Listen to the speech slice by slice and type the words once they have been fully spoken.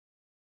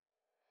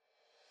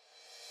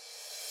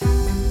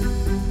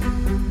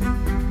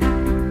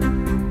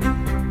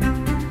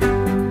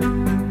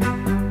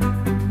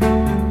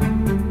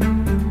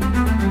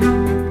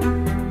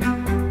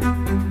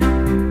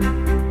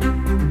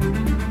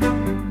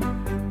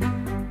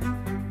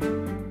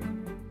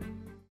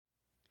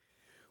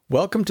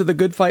Welcome to the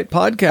Good Fight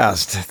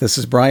Podcast. This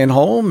is Brian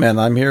Holm, and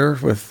I'm here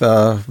with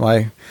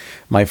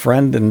my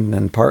friend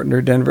and partner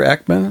Denver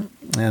Ekman,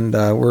 and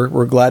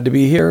we're glad to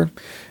be here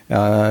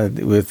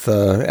with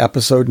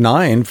episode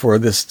 9 for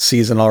this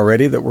season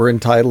already that we're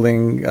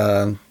entitling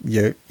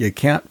 "You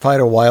Can't Fight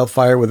a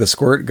Wildfire with a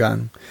Squirt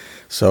Gun."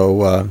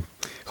 So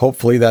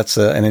hopefully that's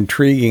an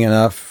intriguing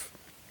enough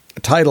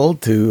title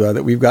to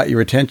that we've got your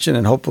attention,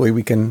 and hopefully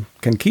we can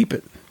keep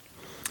it.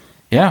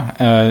 Yeah,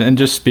 and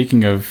just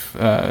speaking of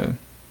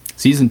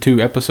Season 2,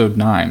 Episode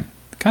 9,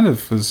 kind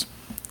of has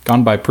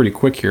gone by pretty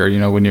quick here. You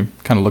know, when you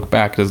kind of look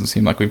back, it doesn't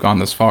seem like we've gone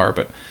this far,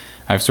 but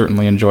I've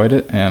certainly enjoyed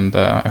it, and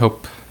I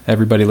hope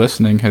everybody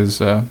listening has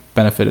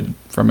benefited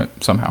from it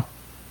somehow.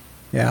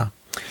 Yeah.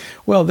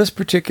 Well, this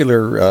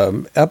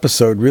particular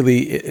episode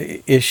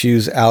really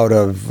issues out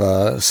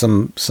of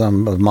some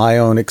of my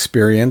own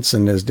experience,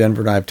 and as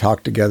Denver and I have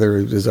talked together,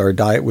 is our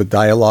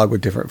dialogue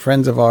with different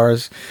friends of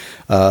ours,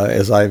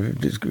 as I've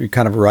just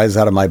kind of arise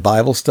out of my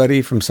Bible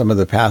study from some of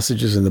the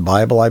passages in the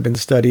Bible I've been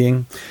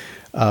studying.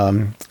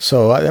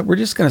 So we're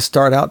just going to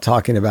start out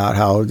talking about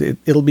how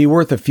it'll be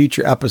worth a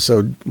future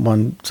episode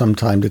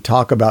sometime to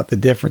talk about the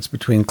difference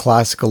between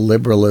classical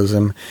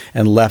liberalism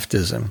and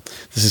leftism.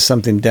 This is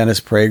something Dennis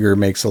Prager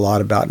makes a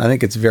lot about, and I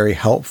think it's very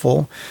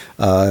helpful.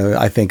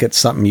 I think it's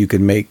something you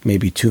could make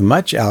maybe too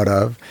much out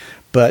of.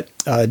 But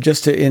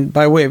just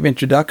by way of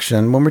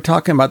introduction, when we're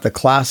talking about the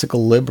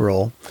classical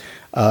liberal,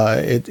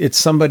 it's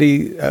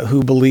somebody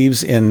who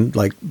believes in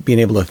like being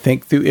able to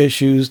think through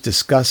issues,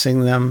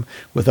 discussing them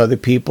with other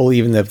people,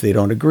 even if they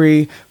don't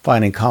agree,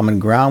 finding common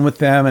ground with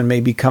them, and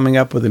maybe coming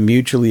up with a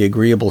mutually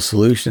agreeable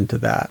solution to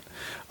that.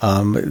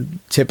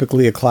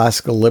 Typically, a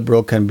classical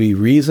liberal can be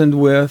reasoned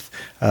with.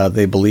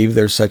 They believe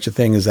there's such a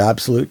thing as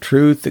absolute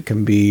truth that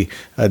can be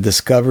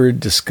discovered,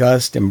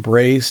 discussed,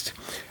 embraced.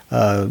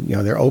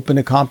 They're open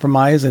to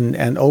compromise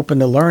and open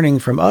to learning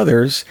from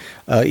others,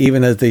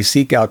 even as they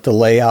seek out to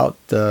lay out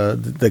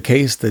the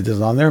case that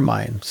is on their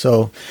mind.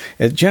 So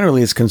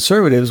generally, as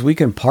conservatives, we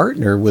can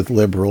partner with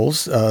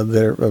liberals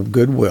that are of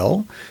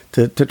goodwill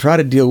to try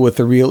to deal with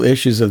the real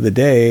issues of the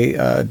day,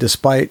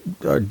 despite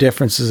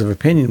differences of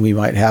opinion we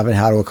might have in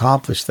how to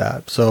accomplish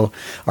that. So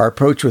our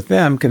approach with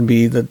them can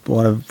be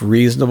one of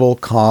reasonable,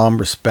 calm,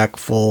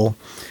 respectful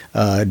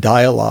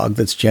dialogue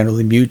that's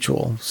generally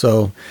mutual.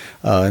 So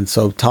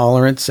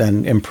tolerance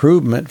and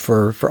improvement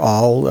for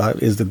all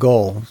is the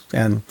goal.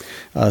 And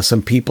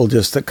some people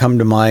just that come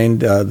to mind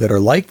that are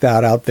like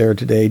that out there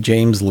today.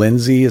 James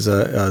Lindsay is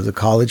a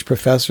college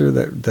professor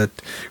that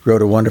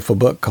wrote a wonderful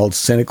book called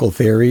Cynical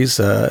Theories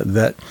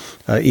that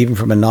even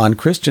from a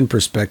non-Christian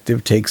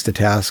perspective takes to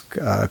task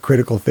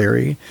critical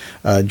theory.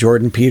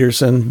 Jordan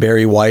Peterson,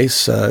 Barry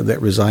Weiss,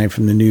 that resigned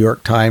from the New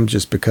York Times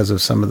just because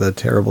of some of the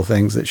terrible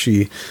things that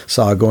she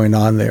saw going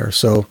on there.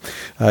 So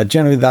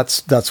generally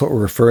that's what we're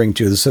referring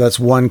to. So that's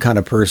one kind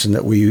of person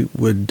that we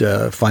would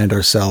find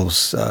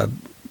ourselves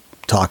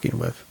talking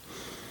with.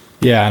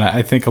 Yeah, and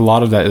I think a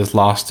lot of that is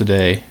lost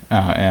today.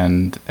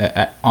 And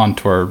on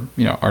to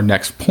our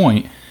next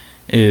point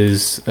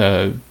is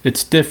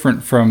it's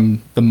different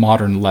from the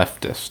modern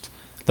leftist.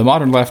 The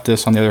modern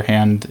leftist, on the other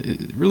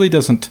hand, really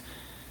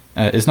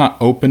is not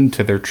open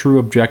to their true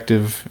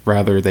objective.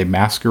 Rather, they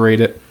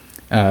masquerade it,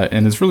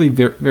 and is really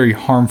very, very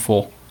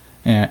harmful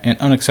and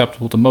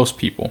unacceptable to most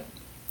people.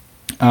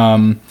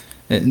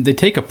 They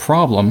take a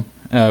problem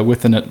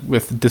with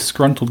a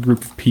disgruntled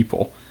group of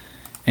people,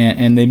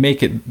 and they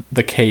make it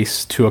the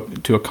case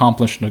to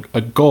accomplish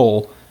a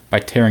goal by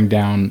tearing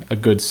down a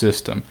good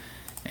system.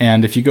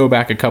 And if you go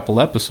back a couple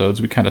episodes,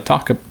 we kind of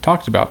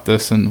talked about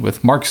this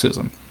with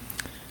Marxism.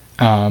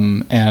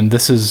 And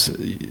this is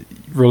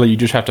really, you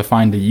just have to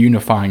find a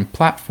unifying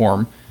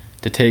platform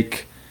to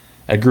take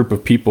a group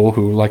of people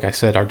who, like I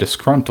said, are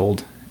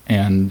disgruntled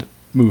and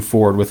move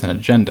forward with an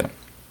agenda.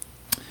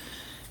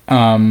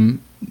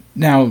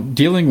 Now,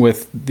 dealing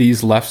with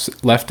these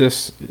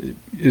leftists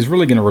is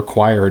really going to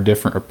require a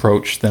different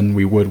approach than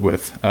we would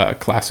with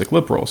classic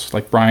liberals.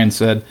 Like Brian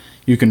said,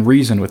 you can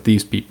reason with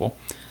these people.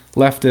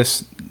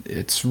 Leftists,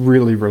 it's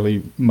really,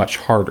 really much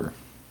harder.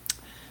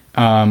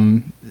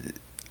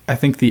 I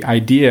think the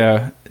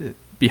idea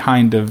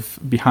behind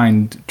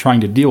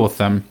trying to deal with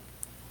them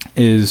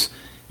is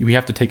we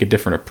have to take a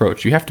different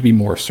approach. You have to be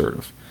more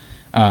assertive.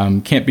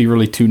 Can't be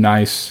really too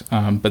nice.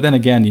 But then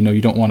again,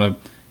 you don't want to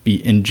be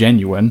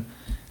ingenuine.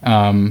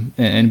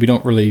 And we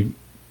don't really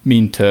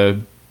mean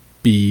to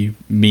be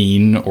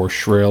mean or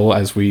shrill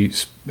as we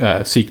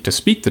seek to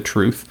speak the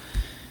truth.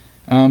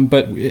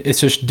 But it's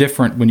just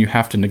different when you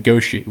have to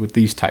negotiate with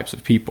these types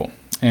of people.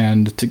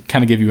 And to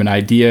kind of give you an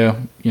idea,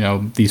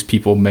 these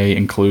people may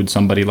include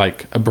somebody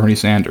like a Bernie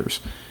Sanders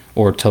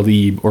or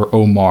Tlaib or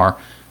Omar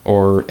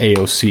or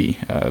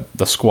AOC,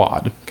 the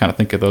Squad. Kind of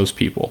think of those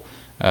people.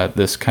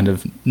 This kind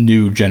of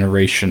new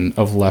generation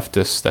of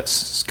leftists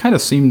that's kind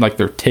of seemed like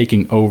they're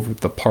taking over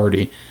the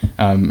party.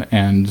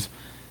 And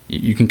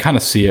you can kind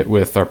of see it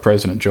with our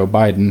President Joe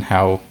Biden,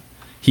 how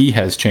he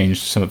has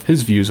changed some of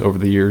his views over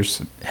the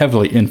years,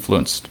 heavily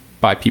influenced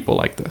by people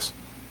like this.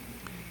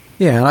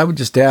 Yeah, and I would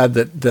just add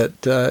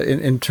that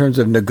in terms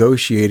of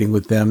negotiating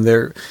with them,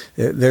 there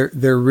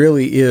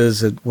really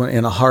is when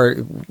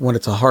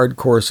it's a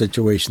hardcore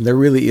situation, there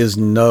really is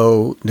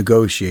no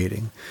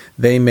negotiating.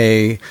 They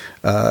may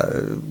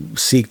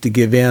seek to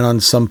give in on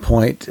some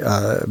point,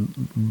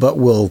 but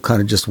will kind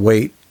of just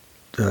wait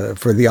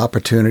for the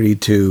opportunity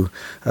to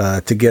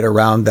get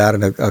around that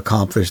and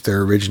accomplish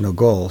their original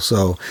goal.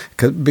 So,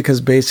 because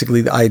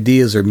basically the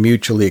ideas are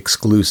mutually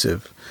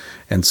exclusive.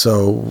 And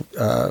so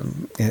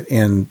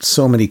in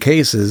so many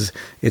cases,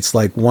 it's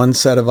like one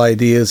set of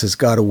ideas has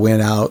got to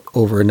win out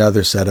over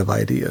another set of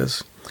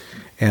ideas.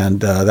 And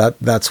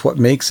that's what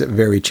makes it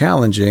very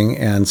challenging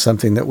and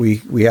something that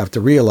we have to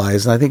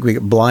realize. And I think we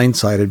get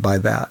blindsided by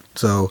that.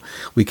 So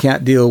we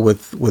can't deal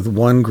with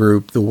one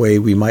group the way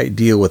we might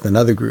deal with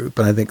another group.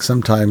 And I think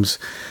sometimes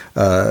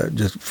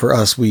just for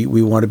us, we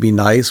want to be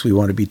nice. We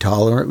want to be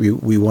tolerant.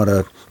 We want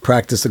to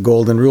practice the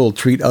golden rule,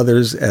 treat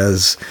others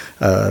as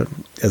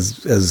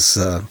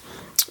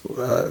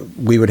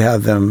we would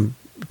have them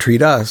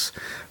treat us.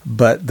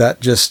 But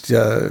that just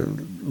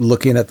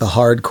looking at the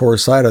hardcore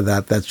side of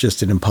that's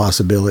just an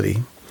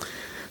impossibility.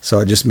 So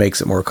it just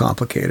makes it more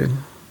complicated.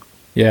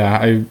 Yeah,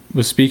 I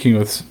was speaking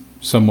with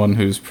someone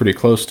who's pretty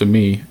close to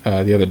me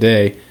the other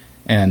day,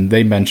 and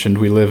they mentioned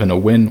we live in a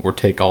win or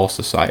take all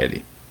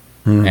society.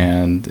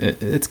 And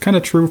it's kind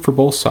of true for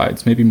both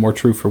sides, maybe more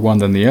true for one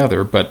than the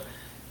other, but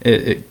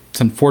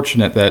it's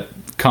unfortunate that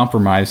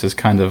compromise has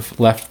kind of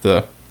left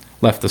the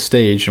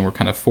stage, and we're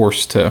kind of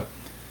forced to,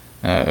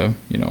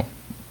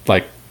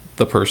 like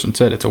the person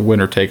said, it's a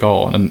winner take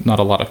all, and not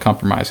a lot of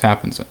compromise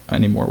happens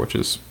anymore, which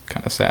is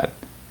kind of sad.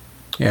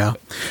 Yeah.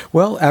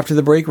 Well, after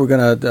the break, we're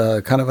going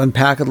to kind of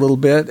unpack it a little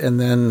bit, and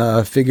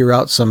then figure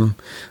out some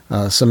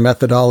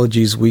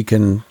methodologies we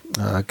can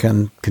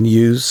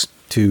use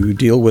to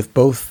deal with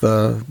both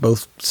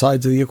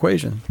sides of the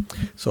equation.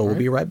 So we'll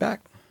be right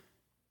back.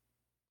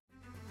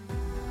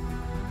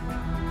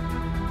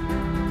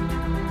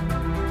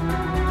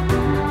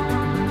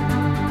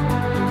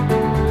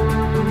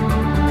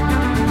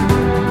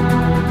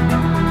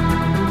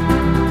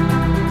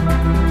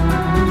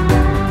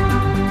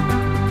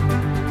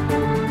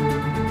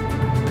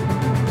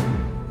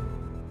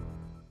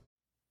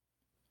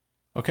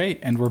 Okay,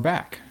 and we're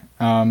back.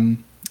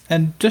 And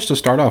just to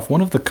start off, one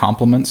of the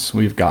compliments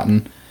we've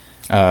gotten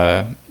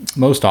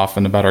most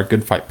often about our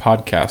Good Fight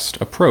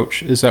podcast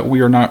approach is that we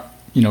are not,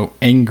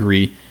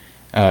 angry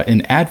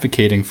in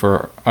advocating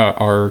for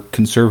our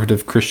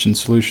conservative Christian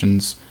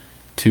solutions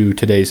to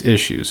today's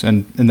issues.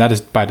 And that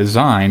is by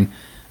design,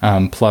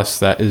 plus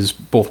that is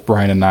both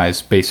Brian and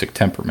I's basic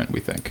temperament,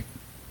 we think.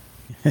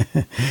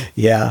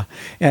 Yeah.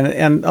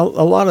 And a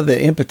lot of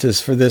the impetus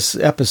for this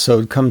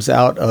episode comes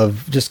out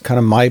of just kind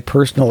of my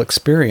personal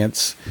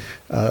experience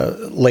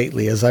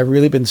lately, as I've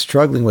really been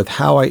struggling with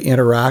how I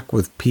interact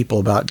with people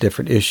about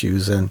different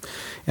issues. And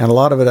a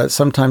lot of it,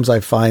 sometimes I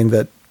find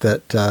that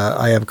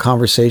I have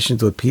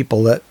conversations with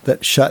people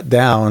that shut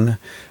down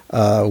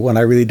when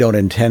I really don't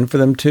intend for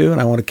them to, and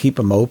I want to keep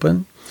them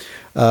open.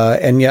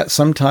 And yet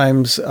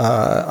sometimes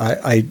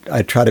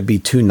I try to be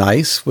too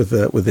nice with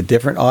a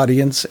different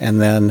audience,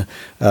 and then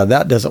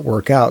that doesn't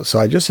work out. So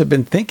I just have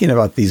been thinking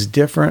about these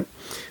different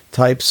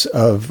types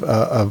of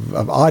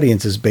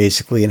audiences,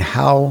 basically, and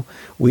how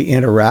we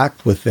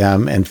interact with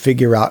them, and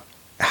figure out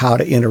how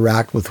to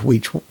interact with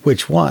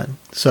which one.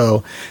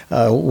 So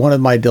one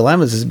of my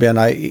dilemmas has been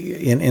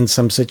in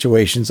some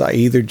situations, I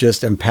either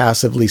just am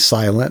passively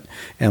silent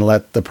and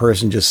let the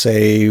person just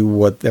say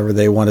whatever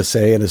they want to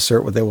say and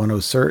assert what they want to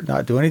assert,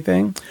 not do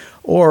anything,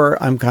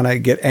 or I'm kind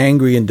of get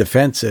angry and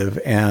defensive.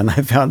 And I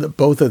found that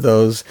both of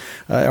those,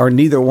 or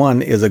neither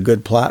one, is a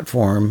good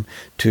platform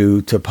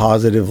to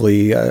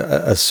positively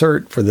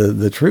assert for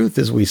the truth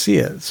as we see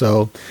it.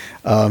 So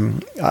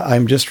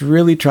I'm just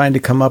really trying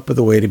to come up with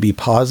a way to be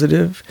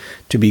positive,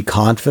 to be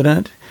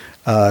confident,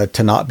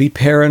 to not be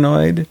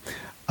paranoid,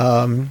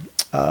 and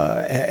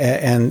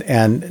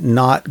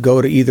not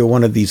go to either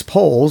one of these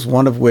poles,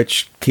 one of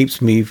which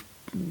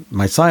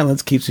my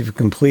silence keeps me from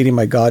completing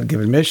my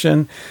God-given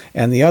mission,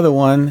 and the other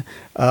one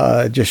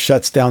just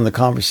shuts down the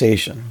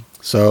conversation.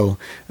 So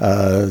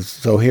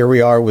here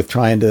we are with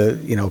trying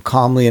to,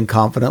 calmly and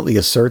confidently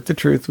assert the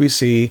truth we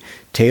see,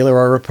 tailor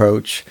our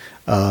approach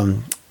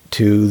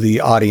to the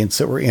audience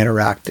that we're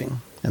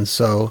interacting. And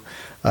so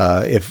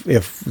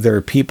if there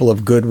are people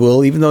of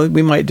goodwill, even though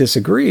we might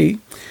disagree,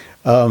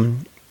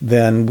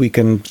 then we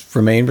can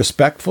remain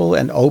respectful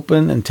and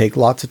open and take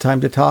lots of time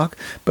to talk.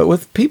 But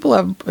with people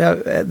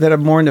that have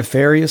more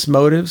nefarious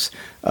motives,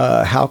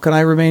 how can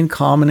I remain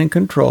calm and in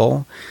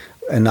control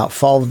and not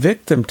fall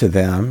victim to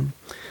them,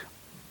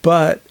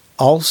 but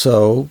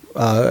also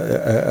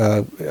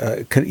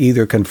can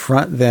either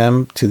confront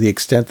them to the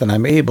extent that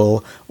I'm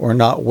able, or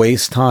not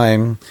waste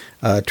time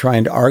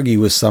trying to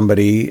argue with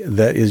somebody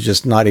that is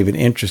just not even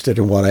interested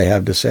in what I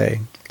have to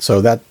say.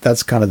 So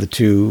that's kind of the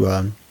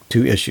two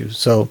issues.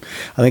 So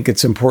I think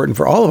it's important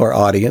for all of our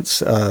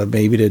audience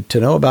maybe to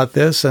know about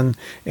this, and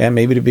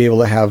maybe to be able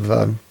to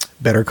have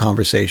better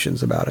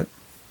conversations about it.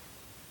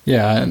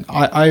 Yeah, and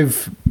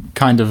I've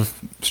kind of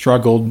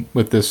struggled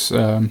with this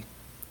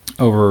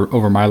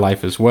over my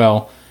life as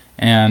well.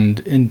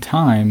 And in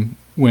time,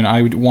 when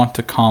I would want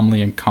to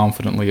calmly and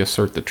confidently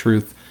assert the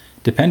truth,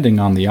 depending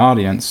on the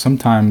audience,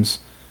 sometimes,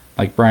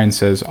 like Brian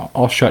says,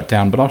 I'll shut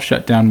down, but I'll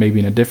shut down maybe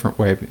in a different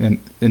way. And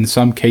in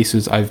some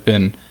cases, I've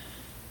been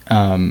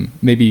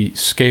maybe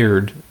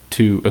scared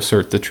to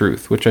assert the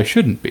truth, which I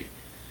shouldn't be.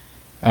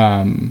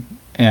 And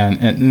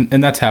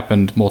that's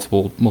happened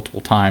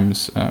multiple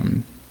times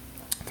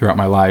throughout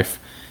my life.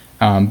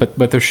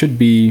 But there should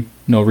be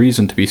no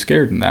reason to be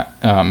scared in that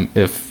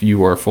if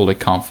you are fully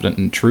confident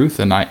in truth,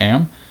 and I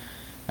am.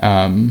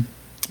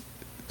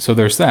 So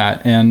there's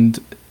that. And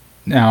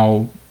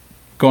now,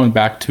 going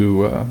back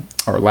to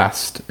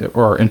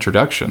our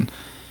introduction,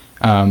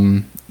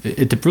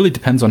 it really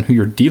depends on who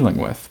you're dealing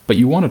with. But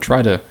you want to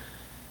try to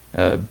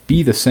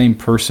be the same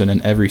person in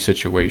every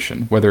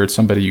situation, whether it's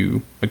somebody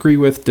you agree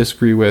with,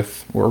 disagree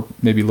with, or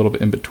maybe a little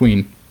bit in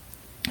between.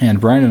 And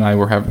Brian and I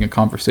were having a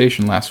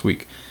conversation last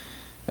week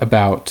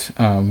about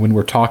when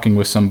we're talking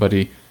with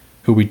somebody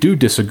who we do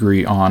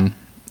disagree on,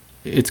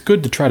 it's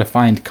good to try to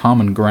find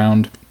common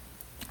ground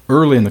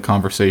early in the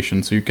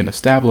conversation so you can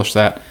establish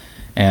that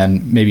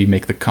and maybe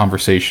make the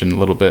conversation a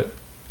little bit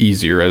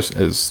easier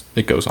as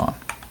it goes on.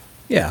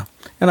 Yeah.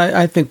 And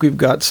I think we've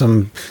got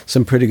some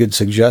pretty good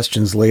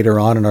suggestions later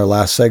on in our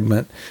last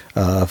segment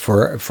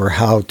for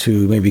how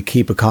to maybe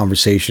keep a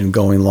conversation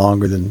going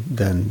longer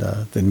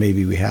than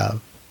maybe we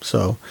have.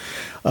 So,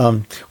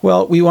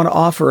 well, we want to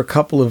offer a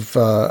couple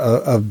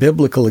of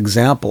biblical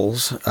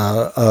examples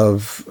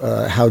of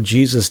how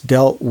Jesus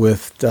dealt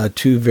with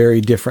two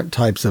very different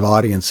types of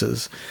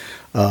audiences.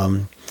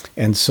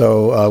 And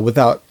so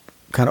without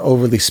kind of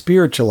overly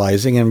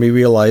spiritualizing, and we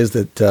realize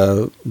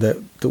that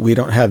we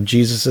don't have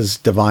Jesus's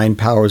divine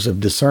powers of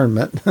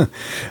discernment,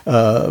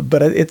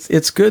 but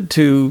it's good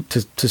to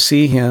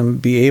see him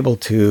be able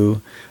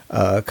to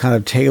kind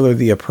of tailor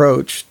the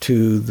approach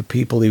to the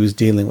people he was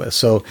dealing with.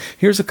 So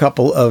here's a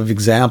couple of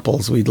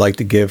examples we'd like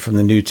to give from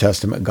the New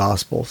Testament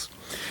Gospels.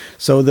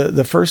 So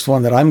the first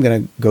one that I'm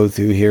going to go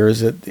through here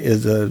is a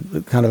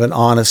kind of an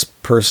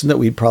honest person that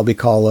we'd probably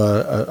call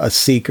a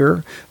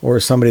seeker,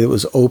 or somebody that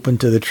was open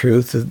to the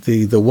truth.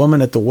 The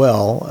woman at the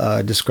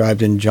well,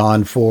 described in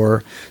John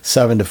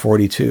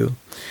 4:7-42.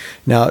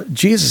 Now,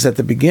 Jesus at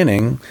the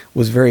beginning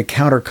was very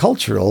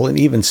countercultural in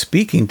even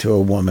speaking to a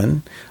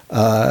woman,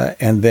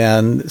 and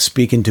then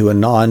speaking to a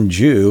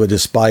non-Jew, a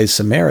despised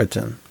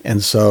Samaritan.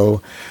 And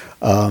so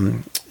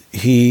that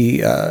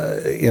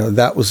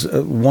was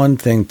one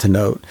thing to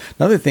note.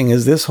 Another thing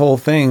is this whole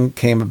thing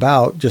came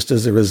about just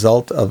as a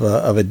result of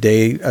a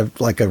day of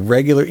like a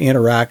regular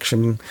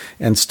interaction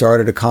and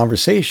started a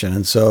conversation.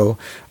 And so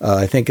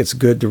I think it's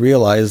good to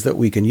realize that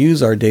we can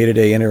use our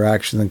day-to-day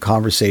interactions and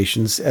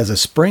conversations as a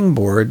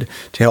springboard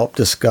to help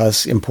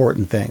discuss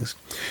important things.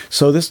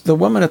 So the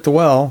woman at the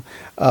well,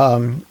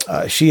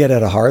 she had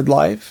a hard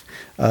life.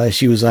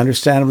 She was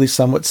understandably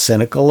somewhat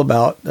cynical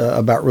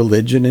about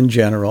religion in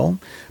general,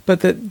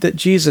 but that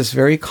Jesus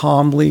very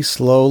calmly,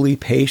 slowly,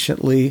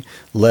 patiently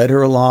led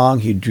her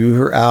along. He drew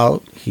her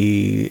out.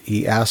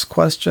 He asked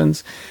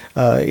questions,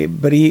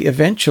 but he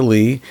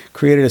eventually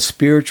created a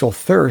spiritual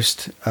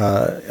thirst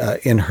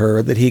in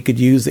her that he could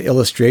use the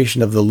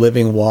illustration of the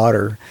living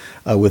water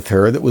with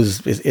her that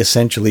was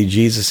essentially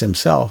Jesus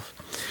himself.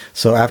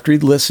 So after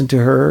he'd listened to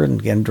her and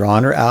again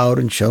drawn her out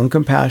and shown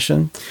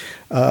compassion,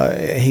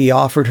 he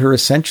offered her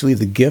essentially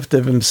the gift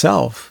of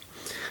himself.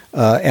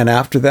 And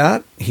after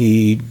that,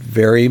 he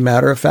very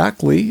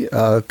matter-of-factly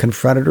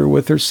confronted her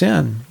with her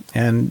sin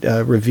and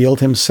revealed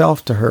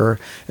himself to her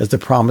as the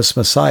promised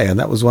Messiah. And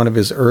that was one of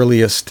his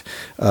earliest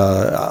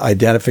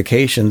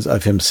identifications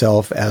of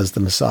himself as the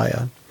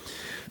Messiah.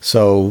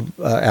 So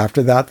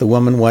after that, the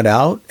woman went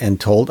out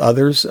and told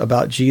others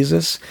about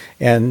Jesus,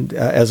 and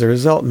as a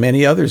result,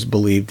 many others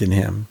believed in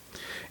him.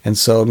 And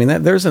so, I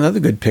mean, there's another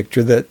good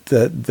picture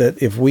that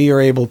if we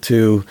are able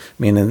to, I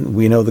mean, and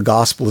we know the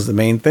gospel is the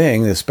main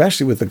thing,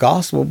 especially with the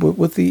gospel, but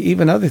with the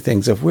even other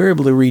things, if we're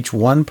able to reach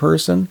one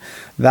person,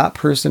 that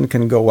person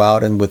can go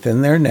out and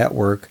within their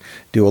network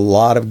do a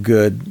lot of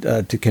good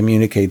to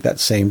communicate that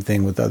same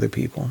thing with other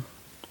people.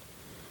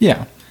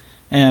 Yeah.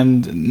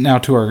 And now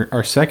to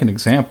our second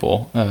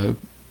example,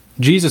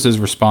 Jesus'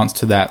 response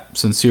to that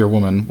sincere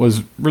woman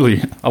was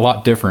really a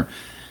lot different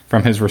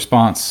from his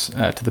response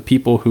to the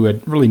people who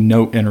had really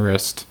no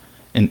interest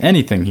in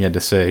anything he had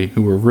to say,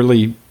 who were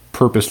really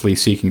purposely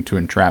seeking to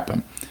entrap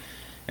him,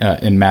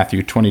 in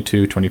Matthew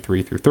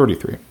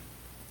 22:23-33.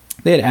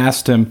 They had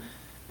asked him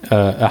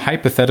a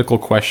hypothetical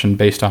question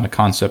based on a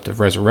concept of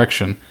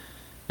resurrection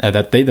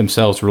that they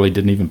themselves really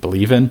didn't even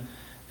believe in.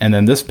 And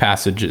then this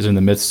passage is in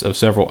the midst of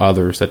several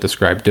others that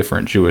describe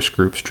different Jewish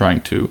groups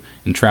trying to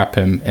entrap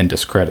him and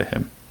discredit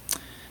him.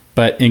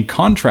 But in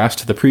contrast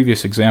to the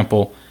previous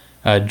example,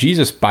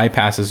 Jesus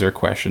bypasses their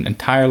question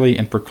entirely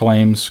and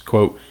proclaims,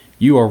 quote,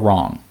 "You are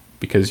wrong,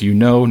 because you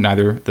know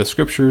neither the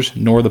scriptures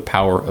nor the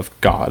power of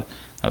God."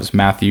 That was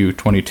Matthew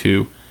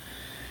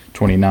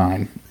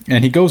 22:29.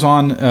 And he goes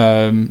on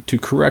to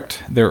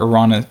correct their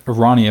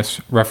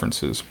erroneous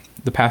references.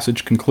 the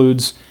passage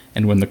concludes,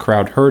 and when the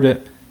crowd heard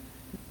it,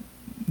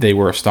 they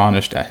were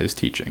astonished at his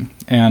teaching.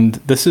 And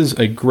this is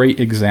a great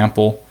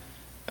example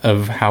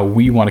of how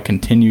we want to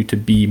continue to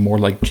be more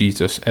like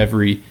Jesus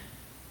every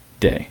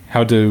day.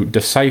 How to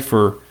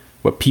decipher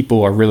what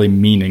people are really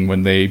meaning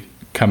when they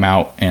come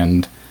out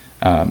and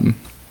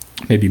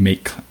maybe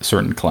make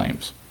certain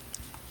claims.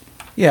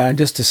 Yeah, and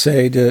just to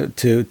say,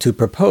 to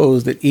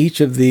propose that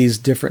each of these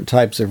different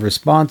types of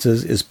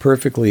responses is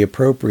perfectly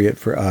appropriate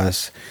for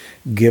us,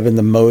 given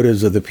the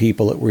motives of the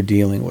people that we're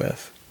dealing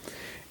with.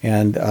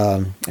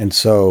 And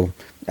so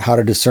how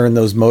to discern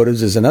those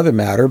motives is another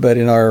matter, but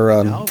in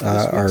our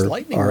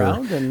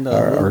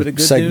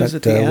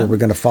segment where we're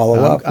going to follow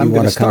up, we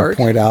want to kind of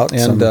point out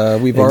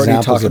and we've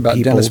already talked about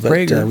Dennis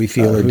Prager. We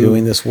feel are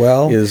doing this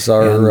well. Is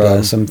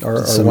our some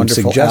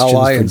wonderful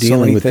ally for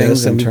dealing with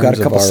things, and we've got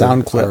a couple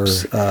sound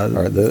clips.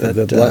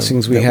 The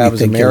blessings we have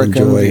as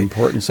Americans, the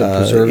importance of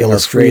preserving our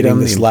freedom,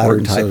 this latter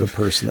type of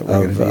person that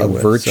we're going to deal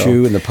with.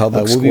 Virtue in the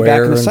public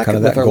square and kind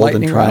of that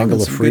golden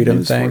triangle of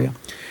freedom thing.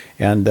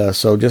 And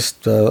so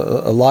just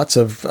lots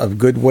of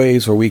good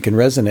ways where we can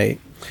resonate.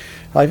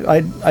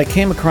 I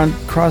came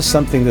across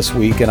something this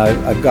week, and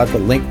I've got the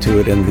link to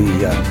it in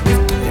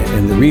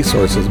the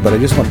resources, but I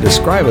just want to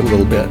describe it a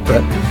little bit.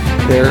 But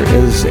there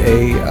is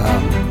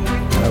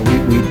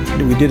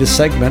we did a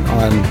segment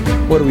on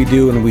what do we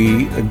do when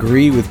we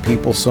agree with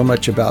people so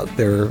much about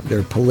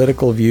their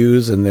political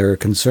views and their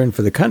concern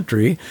for the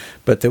country,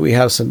 but that we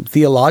have some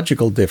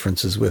theological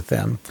differences with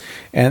them.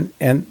 And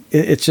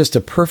it's just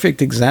a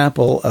perfect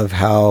example of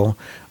how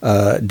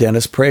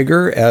Dennis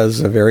Prager, as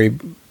a very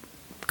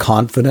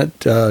confident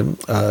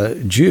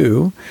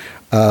Jew,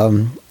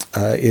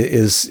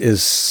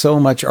 is so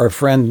much our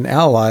friend and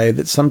ally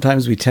that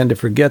sometimes we tend to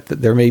forget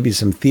that there may be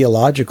some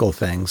theological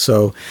things.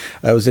 So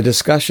it was a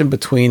discussion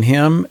between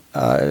him,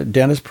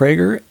 Dennis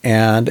Prager,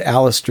 and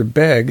Alistair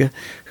Begg,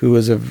 who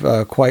is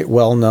a quite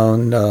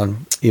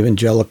well-known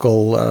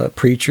evangelical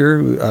preacher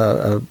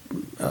who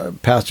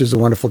pastors a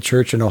wonderful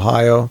church in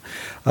Ohio.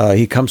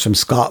 He comes from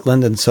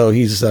Scotland, and so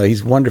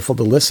he's wonderful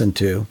to listen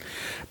to.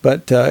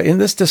 But in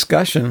this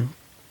discussion,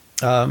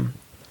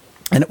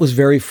 and it was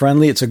very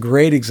friendly. It's a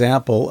great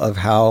example of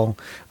how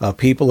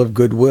people of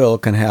goodwill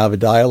can have a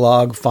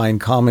dialogue,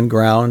 find common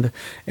ground,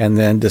 and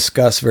then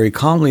discuss very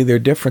calmly their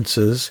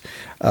differences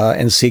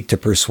and seek to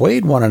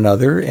persuade one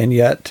another, and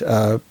yet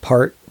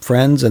part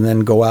friends and then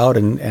go out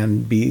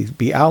and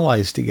be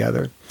allies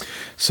together.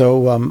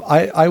 So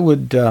I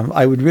would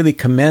really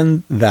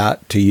commend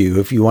that to you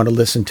if you want to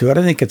listen to it.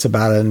 I think it's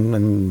about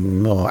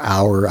an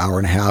hour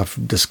and a half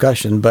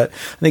discussion, but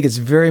I think it's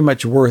very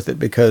much worth it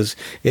because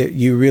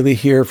you really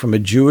hear from a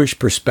Jewish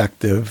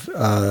perspective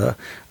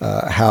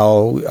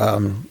how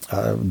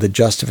the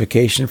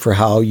justification for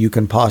how you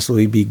can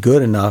possibly be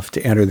good enough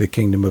to enter the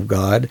kingdom of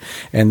God,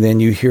 and then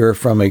you hear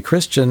from a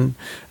Christian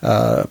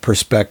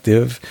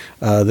perspective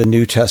the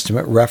New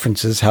Testament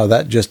references how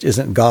that just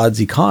isn't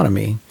God's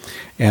economy.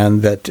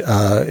 And that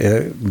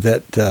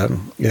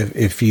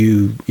if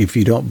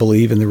you don't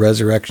believe in the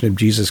resurrection of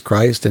Jesus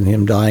Christ and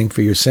Him dying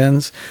for your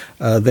sins,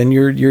 then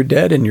you're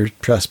dead in your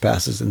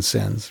trespasses and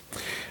sins.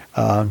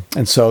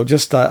 And so,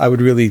 just I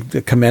would really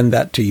commend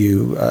that to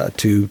you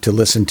to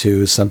listen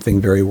to as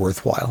something very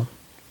worthwhile.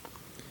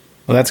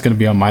 Well, that's going to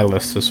be on my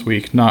list this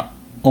week, not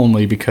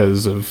only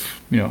because of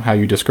how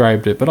you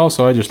described it, but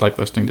also I just like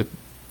listening to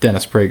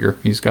Dennis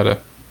Prager. He's got a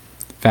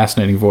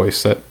fascinating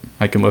voice that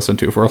I can listen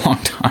to for a long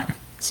time.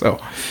 So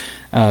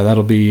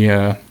that'll be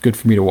good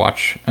for me to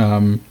watch.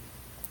 Now,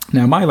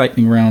 my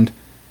lightning round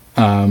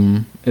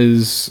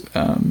is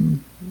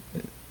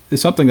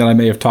something that I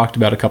may have talked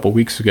about a couple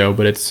weeks ago,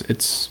 but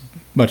it's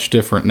much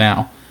different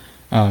now,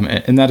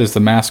 and that is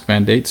the mask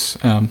mandates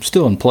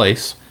still in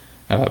place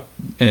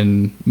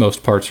in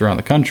most parts around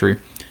the country.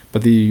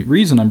 But the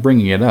reason I'm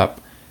bringing it up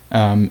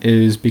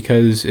is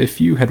because if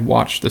you had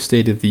watched the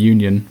State of the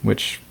Union,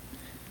 which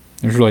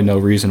there's really no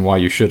reason why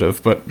you should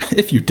have, but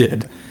if you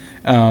did,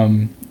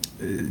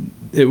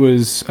 it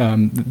was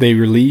they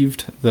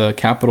relieved the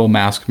capital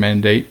mask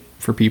mandate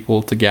for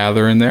people to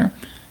gather in there.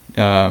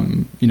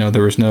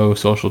 There was no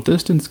social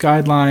distance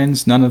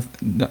guidelines,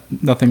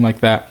 nothing like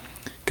that.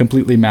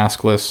 Completely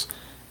maskless.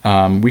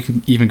 We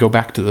can even go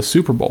back to the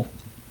Super Bowl,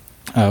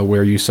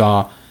 where you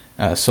saw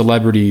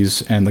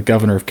celebrities and the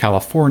governor of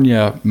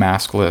California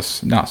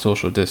maskless, not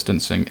social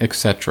distancing,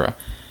 etc.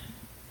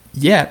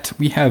 Yet,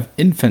 we have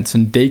infants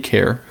in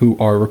daycare who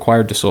are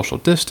required to social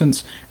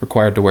distance,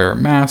 required to wear a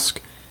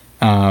mask.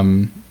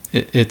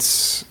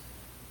 It's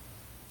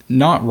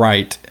not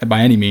right by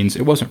any means.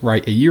 It wasn't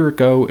right a year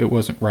ago. It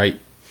wasn't right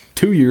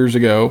 2 years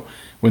ago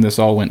when this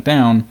all went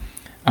down.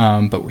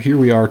 But here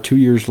we are 2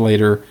 years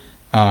later,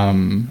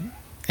 and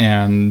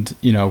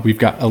we've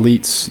got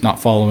elites not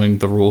following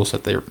the rules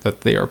that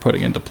they are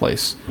putting into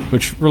place,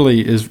 which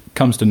really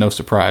comes to no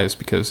surprise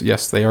because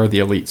yes, they are the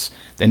elites.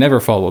 They never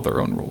follow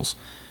their own rules.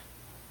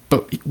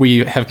 But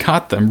we have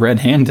caught them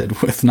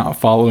red-handed with not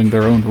following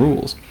their own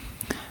rules.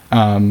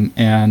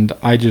 And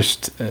I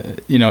just,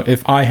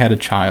 if I had a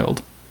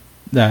child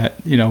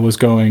that, was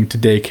going to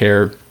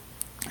daycare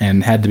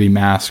and had to be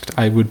masked,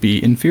 I would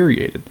be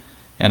infuriated.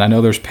 And I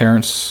know there's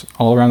parents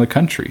all around the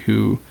country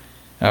who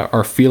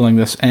are feeling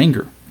this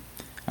anger,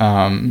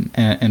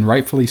 and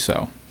rightfully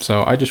so.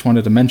 So I just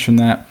wanted to mention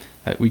that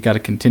we got to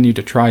continue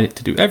to try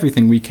to do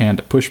everything we can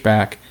to push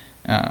back,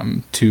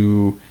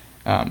 to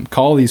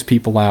call these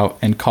people out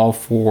and call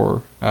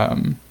for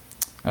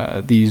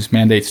these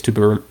mandates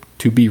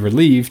to be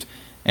relieved.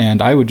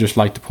 And I would just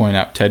like to point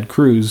out Ted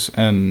Cruz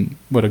and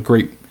what a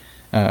great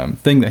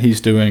thing that he's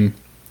doing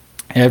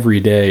every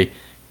day,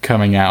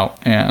 coming out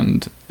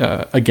and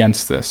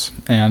against this.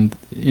 And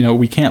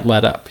we can't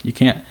let up. You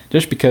can't,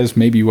 just because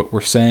maybe what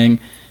we're saying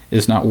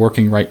is not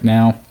working right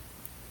now,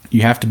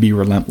 you have to be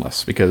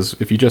relentless, because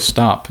if you just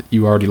stop,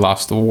 you already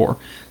lost the war.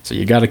 So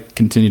you got to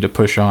continue to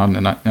push on,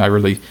 and I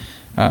really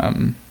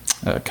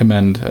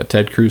commend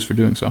Ted Cruz for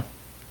doing so.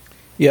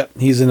 Yeah,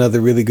 he's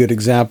another really good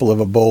example of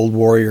a bold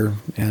warrior,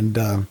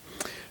 and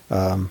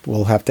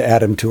we'll have to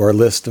add him to our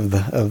list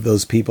of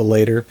those people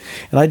later.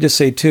 And I just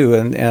say too,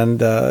 and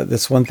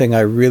that's one thing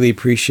I really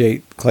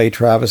appreciate Clay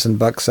Travis and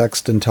Buck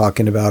Sexton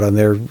talking about on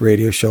their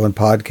radio show and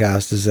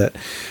podcast, is that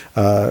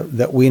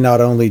that we not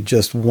only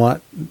just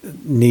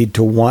need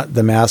to want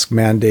the mask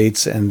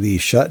mandates and the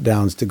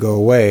shutdowns to go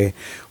away,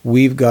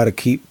 we've got to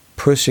keep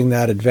pushing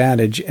that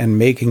advantage and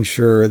making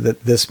sure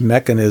that this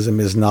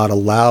mechanism is not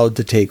allowed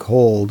to take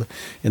hold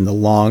in the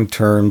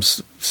long-term,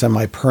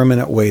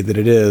 semi-permanent way that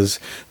it is,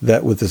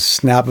 that with the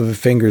snap of the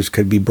fingers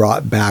could be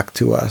brought back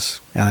to us.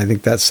 And I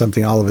think that's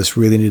something all of us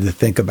really need to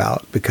think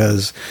about,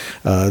 because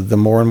the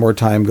more and more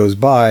time goes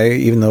by,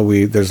 even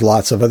though there's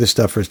lots of other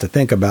stuff for us to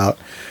think about,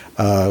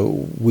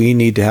 we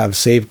need to have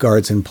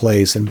safeguards in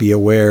place and be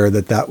aware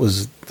that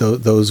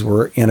those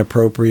were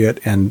inappropriate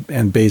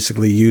and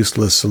basically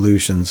useless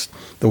solutions,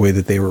 the way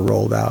that they were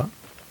rolled out.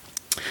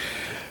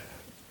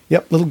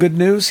 Yep, little good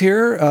news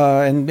here,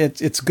 and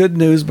it's good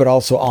news, but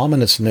also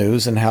ominous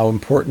news, and how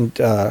important,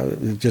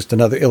 just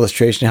another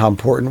illustration of how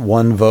important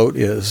one vote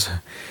is.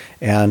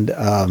 And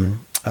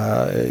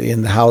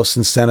in the House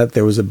and Senate,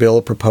 there was a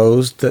bill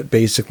proposed that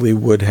basically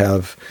would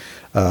have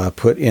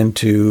put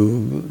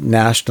into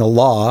national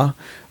law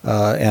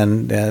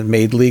and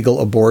made legal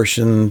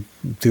abortion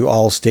through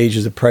all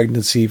stages of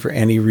pregnancy for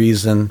any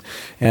reason,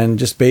 and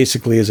just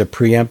basically as a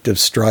preemptive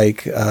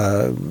strike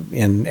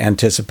in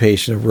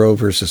anticipation of Roe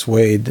versus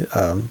Wade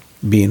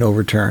being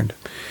overturned.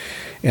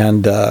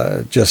 And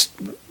just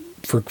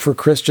for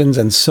Christians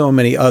and so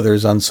many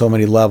others on so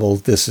many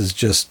levels, this is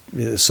just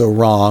so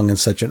wrong and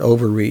such an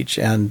overreach.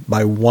 And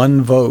by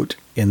one vote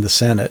in the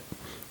Senate,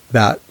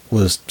 that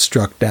was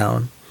struck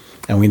down.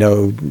 And we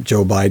know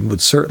Joe Biden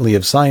would certainly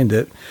have signed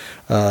it.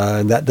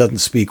 And that doesn't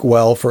speak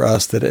well for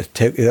us that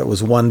it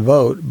was one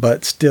vote,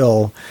 but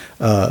still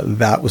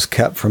that was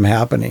kept from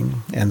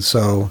happening. And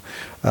so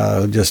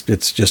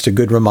it's just a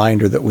good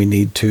reminder that we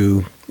need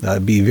to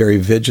be very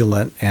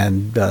vigilant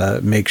and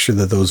make sure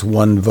that those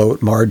one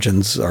vote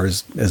margins are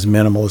as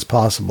minimal as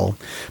possible,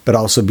 but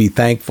also be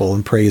thankful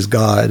and praise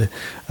God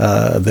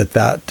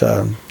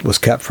that was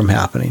kept from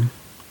happening.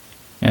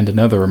 And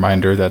another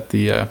reminder that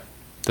the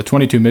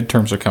 22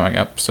 midterms are coming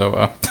up,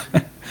 so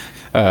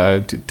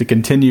to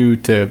continue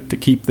to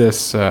keep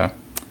this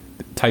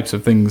types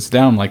of things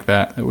down like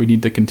that, we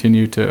need to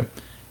continue to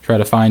try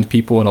to find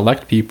people and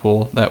elect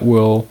people that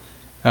will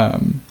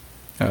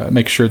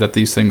make sure that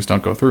these things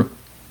don't go through.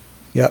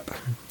 Yep.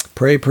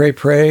 Pray,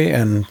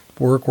 and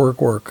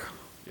work.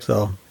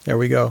 So there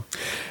we go.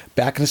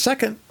 Back in a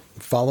second,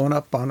 following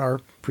up on our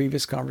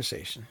previous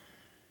conversation.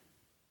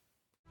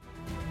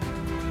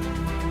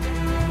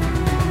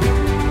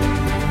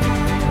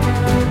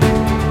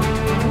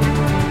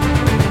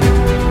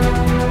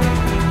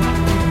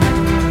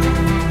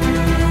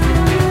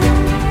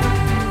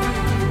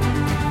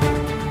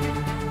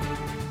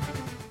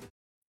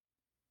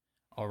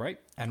 All right,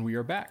 and we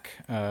are back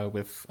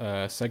with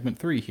segment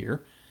 3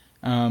 here.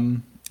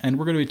 And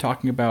we're going to be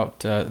talking about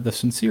the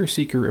sincere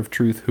seeker of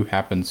truth who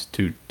happens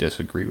to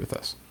disagree with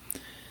us.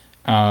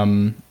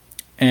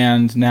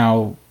 And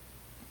now,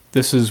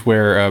 this is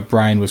where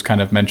Brian was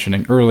kind of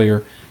mentioning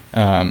earlier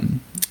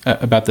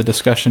about the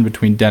discussion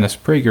between Dennis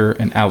Prager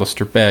and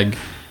Alistair Begg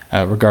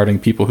regarding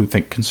people who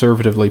think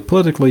conservatively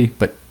politically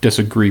but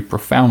disagree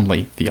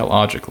profoundly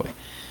theologically.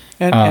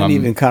 And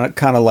even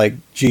kind of like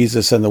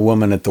Jesus and the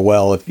woman at the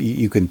well, if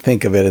you can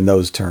think of it in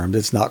those terms.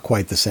 It's not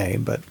quite the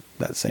same, but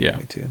that same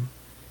way too.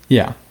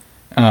 Yeah.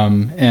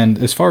 And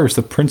as far as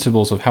the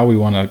principles of how we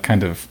want to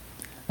kind of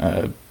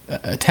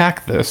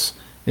attack this,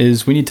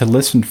 is we need to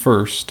listen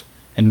first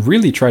and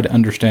really try to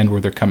understand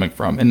where they're coming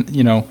from. And,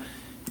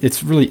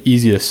 it's really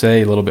easy to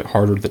say, a little bit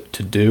harder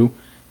to do,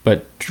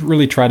 but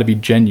really try to be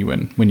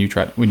genuine when you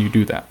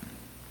do that.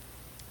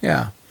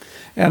 Yeah.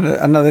 And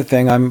another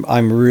thing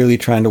I'm really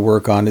trying to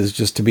work on is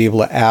just to be able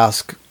to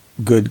ask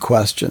good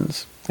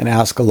questions and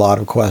ask a lot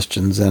of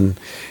questions and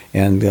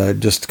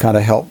just kind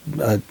of help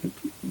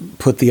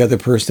put the other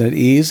person at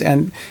ease.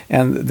 And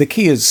the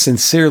key is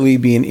sincerely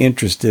being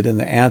interested in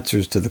the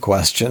answers to the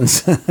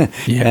questions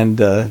and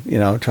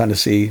trying to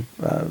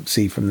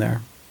see from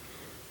there.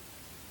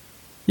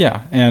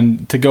 Yeah,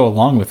 and to go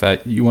along with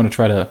that, you want to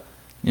try to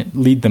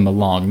lead them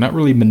along, not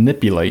really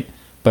manipulate,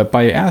 but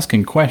by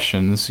asking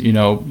questions,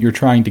 you're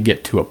trying to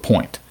get to a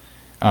point.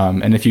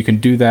 And if you can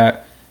do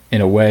that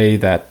in a way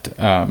that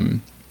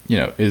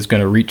is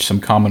going to reach some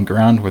common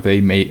ground where they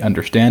may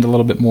understand a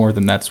little bit more,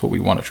 then that's what we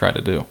want to try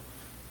to do.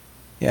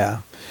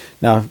 Yeah.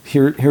 Now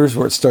here's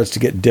where it starts to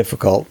get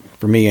difficult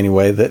for me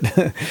anyway.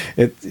 That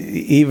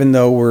even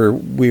though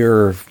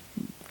we're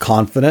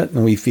confident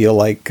and we feel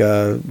like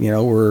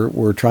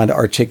we're trying to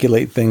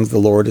articulate things the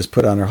Lord has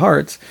put on our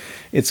hearts,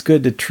 it's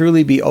good to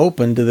truly be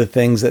open to the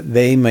things that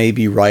they may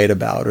be right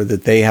about or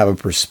that they have a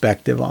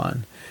perspective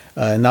on.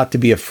 Not to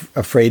be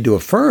afraid to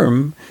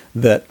affirm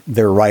that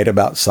they're right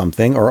about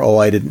something or, oh,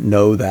 I didn't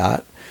know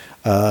that.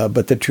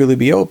 But to truly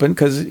be open,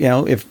 because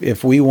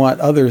if we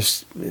want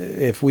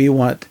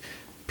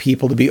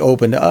people to be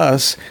open to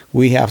us,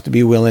 we have to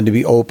be willing to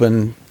be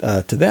open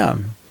to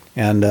them.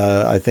 And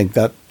I think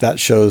that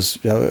shows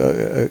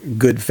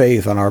good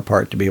faith on our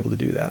part to be able to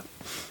do that.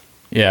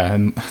 Yeah,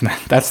 and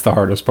that's the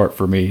hardest part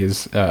for me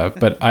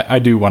but I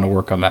do want to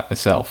work on that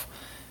myself.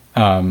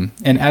 And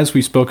as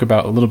we spoke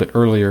about a little bit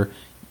earlier,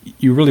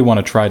 you really want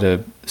to try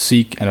to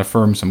seek and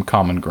affirm some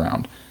common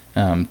ground,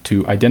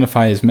 to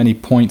identify as many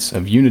points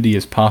of unity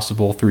as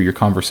possible through your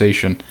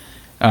conversation.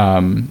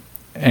 It's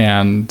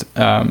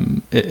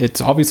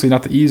obviously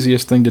not the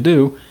easiest thing to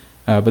do,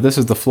 but this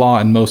is the flaw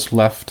in most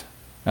left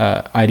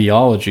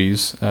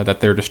ideologies,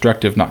 that they're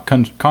destructive, not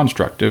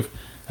constructive,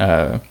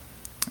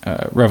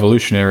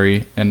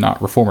 revolutionary, and not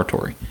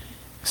reformatory.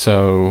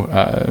 So,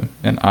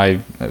 and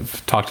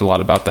I've talked a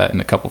lot about that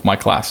in a couple of my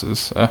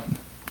classes,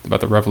 about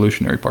the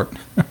revolutionary part.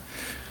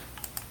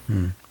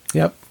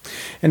 Yep.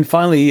 And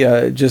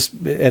finally, just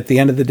at the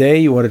end of the day,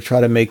 you want to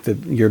try to make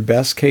your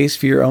best case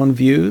for your own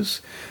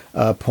views,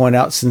 point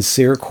out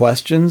sincere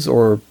questions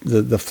or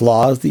the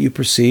flaws that you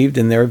perceived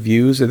in their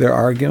views or their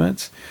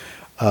arguments,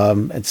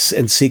 and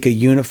seek a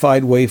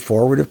unified way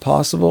forward if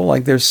possible.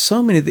 Like there's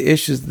so many of the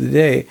issues of the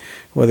day,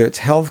 whether it's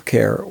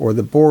healthcare or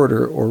the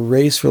border or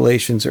race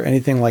relations or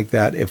anything like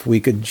that, if we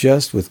could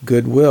just with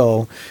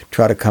goodwill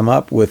try to come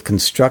up with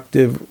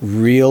constructive,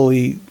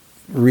 really,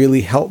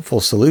 really helpful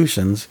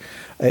solutions,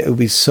 it would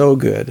be so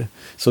good.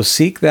 So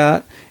seek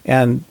that,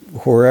 and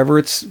wherever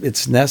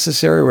it's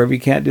necessary, wherever you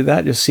can't do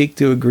that, just seek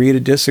to agree to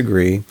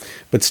disagree,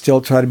 but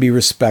still try to be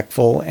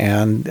respectful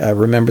and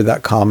remember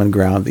that common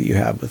ground that you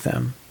have with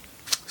them.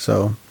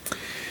 So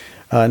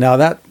now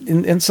that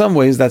in some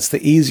ways that's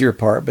the easier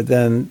part, but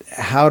then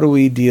how do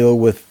we deal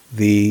with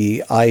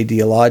the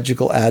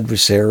ideological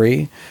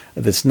adversary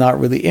that's not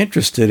really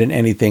interested in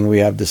anything we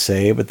have to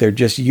say, but they're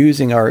just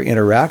using our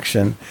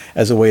interaction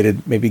as a way to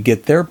maybe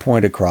get their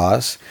point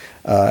across,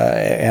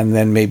 and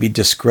then maybe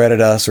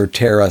discredit us or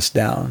tear us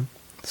down.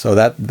 So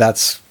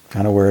that's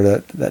kind of where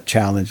that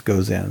challenge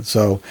goes in.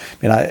 So,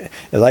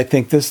 as I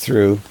think this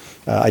through,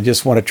 I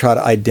just want to try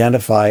to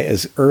identify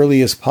as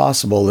early as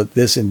possible that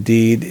this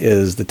indeed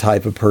is the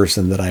type of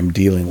person that I'm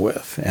dealing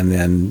with, and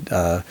then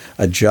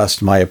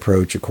adjust my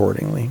approach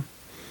accordingly.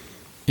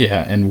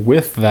 Yeah, and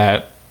with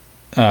that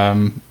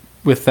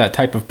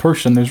type of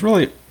person, there's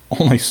really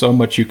only so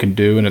much you can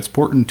do, and it's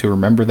important to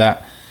remember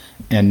that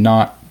and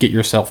not get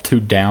yourself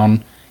too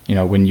down,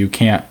 when you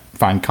can't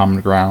find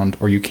common ground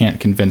or you can't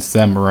convince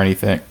them or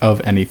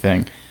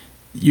anything.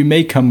 You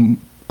may come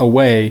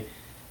away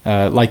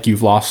like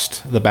you've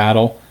lost the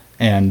battle,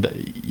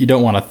 and you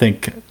don't want to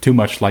think too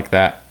much like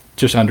that.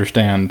 Just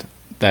understand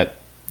that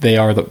they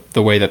are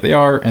the way that they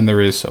are, and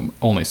there is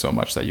only so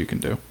much that you can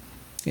do.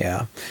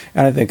 Yeah.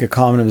 And I think a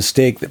common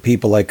mistake that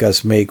people like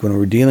us make when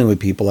we're dealing with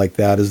people like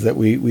that is that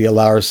we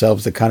allow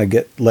ourselves to kind of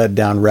get led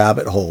down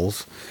rabbit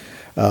holes,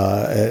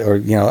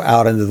 or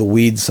out into the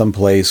weeds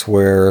someplace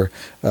where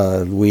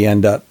we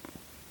end up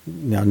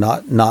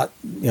not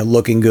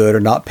looking good or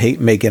not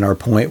making our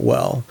point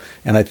well.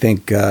 And I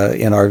think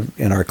in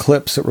our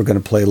clips that we're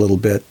going to play a little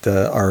bit,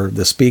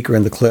 the speaker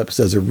in the clips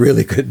does a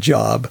really good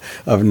job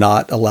of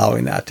not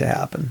allowing that to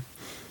happen.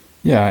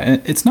 Yeah,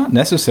 and it's not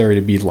necessary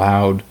to be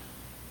loud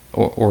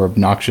or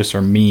obnoxious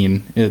or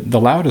mean. The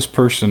loudest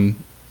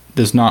person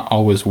does not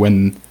always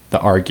win the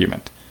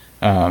argument.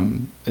 A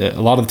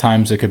lot of the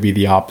times it could be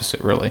the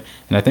opposite, really.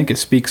 And I think it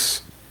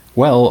speaks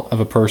well of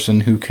a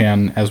person who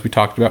can, as we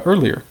talked about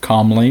earlier,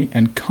 calmly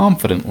and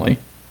confidently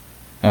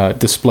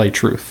display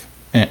truth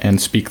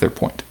and speak their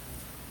point.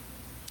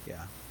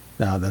 Yeah,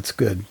 no, that's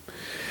good.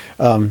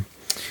 And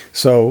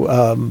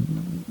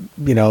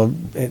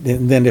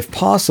then if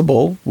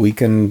possible, we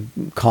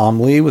can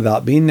calmly,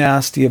 without being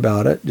nasty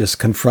about it, just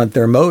confront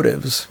their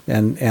motives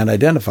and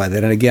identify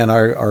that. And again,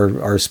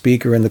 our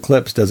speaker in the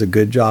clips does a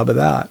good job of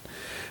that.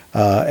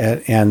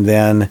 And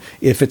then,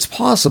 if it's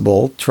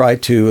possible, try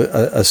to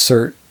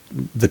assert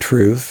the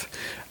truth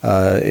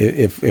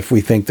if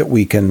we think that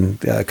we can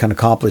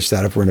accomplish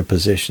that if we're in a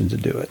position to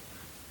do it.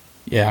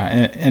 Yeah,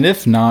 and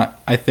if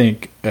not, I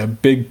think a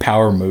big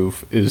power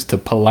move is to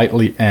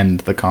politely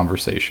end the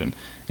conversation.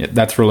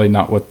 That's really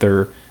not what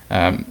they're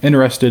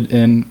interested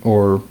in,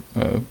 or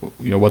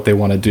what they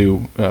want to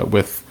do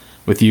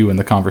with you in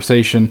the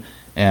conversation.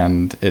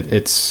 And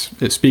it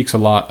speaks a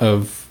lot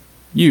of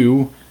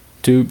you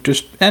to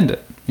just end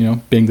it,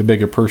 being the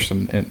bigger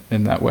person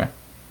in that way.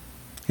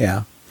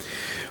 Yeah.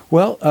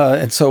 Well,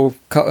 and so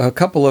a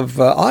couple of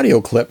audio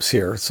clips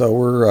here. So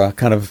we're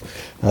kind of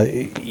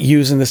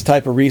using this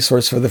type of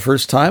resource for the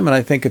first time, and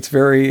I think it's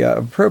very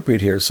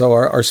appropriate here. So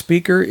our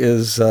speaker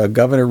is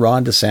Governor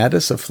Ron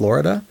DeSantis of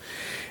Florida,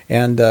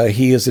 and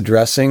he is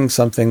addressing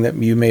something that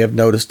you may have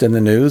noticed in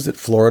the news, that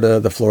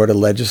the Florida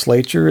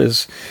legislature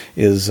is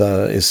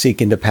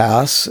seeking to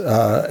pass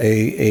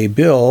a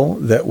bill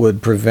that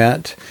would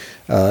prevent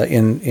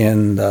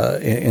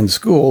in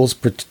schools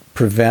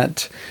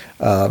prevent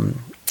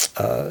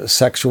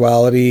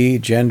sexuality,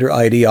 gender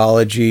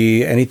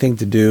ideology, anything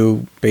to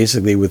do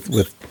basically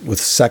with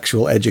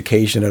sexual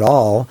education at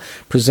all,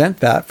 present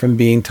that from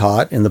being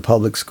taught in the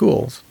public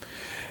schools.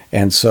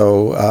 And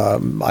so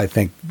I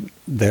think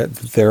that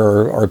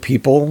there are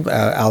people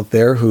out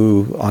there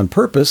who on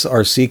purpose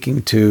are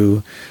seeking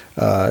to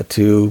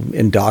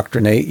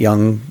indoctrinate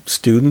young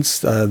students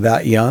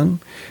that young,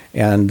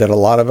 and that a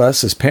lot of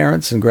us as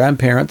parents and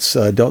grandparents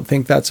don't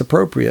think that's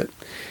appropriate.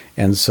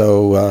 And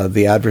so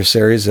the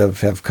adversaries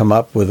have come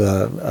up with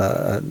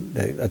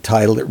a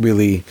title that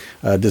really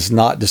does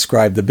not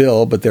describe the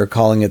bill, but they're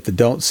calling it the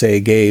Don't Say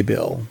Gay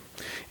bill.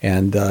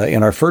 And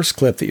in our first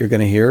clip that you're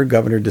going to hear,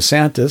 Governor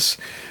DeSantis,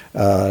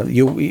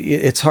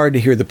 it's hard to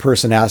hear the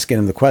person asking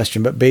him the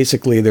question, but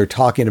basically they're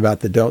talking about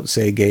the Don't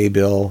Say Gay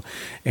bill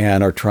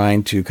and are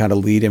trying to kind of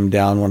lead him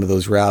down one of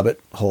those rabbit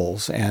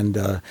holes. And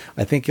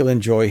I think you'll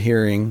enjoy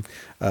hearing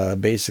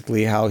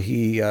basically how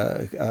he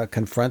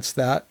confronts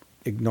that,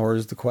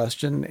 ignores the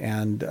question,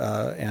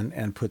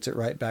 and puts it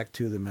right back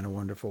to them in a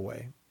wonderful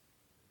way.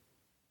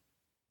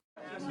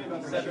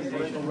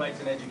 Parental rights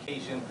and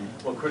education,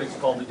 what critics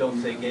call the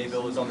Don't Say Gay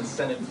bill, is on the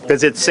Senate floor.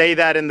 Does it say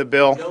that in the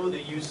bill? I know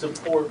that you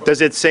support. Does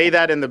it say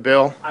that in the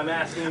bill?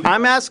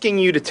 I'm asking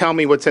you to tell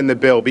me what's in the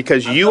bill,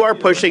 because you are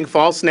pushing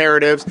false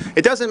narratives.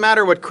 It doesn't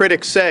matter what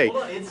critics say.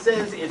 Hold on. It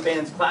says it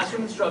bans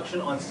classroom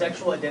instruction on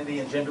sexual identity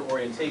and gender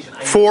orientation.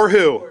 For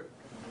who?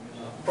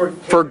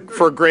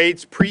 For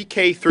grades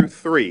pre-K through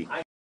 3.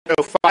 So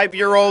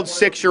 5-year-olds,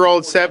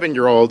 6-year-olds,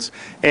 7-year-olds.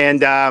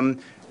 And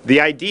the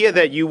idea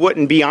that you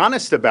wouldn't be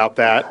honest about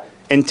that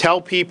and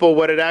tell people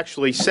what it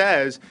actually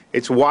says,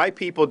 it's why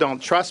people don't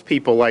trust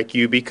people like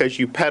you, because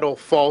you peddle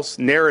false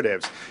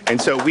narratives.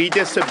 And so we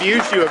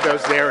disabuse you of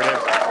those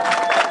narratives.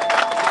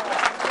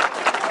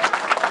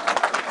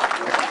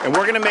 And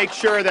we're going to make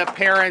sure that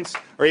parents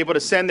are able to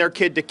send their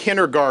kid to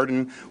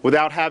kindergarten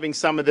without having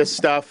some of this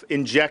stuff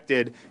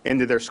injected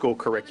into their school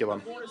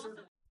curriculum.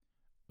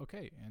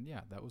 Okay, and yeah,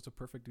 that was a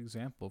perfect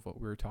example of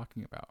what we were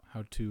talking about,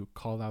 how to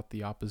call out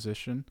the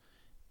opposition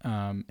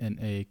in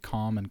a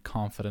calm and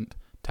confident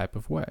type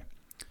of way.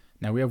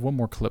 Now we have one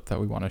more clip that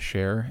we want to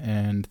share,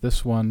 and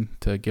this one,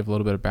 to give a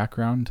little bit of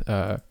background,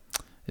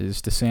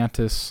 is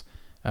DeSantis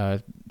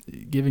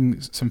giving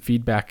some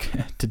feedback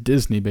to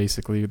Disney.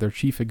 Basically, their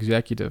chief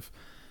executive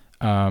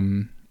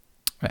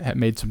had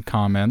made some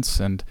comments,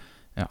 and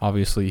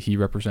obviously he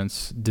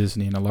represents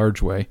Disney in a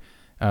large way,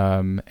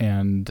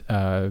 and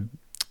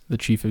the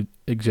chief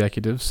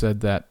executive said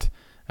that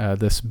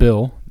this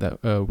bill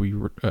that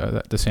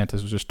that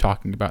DeSantis was just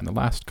talking about in the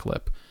last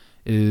clip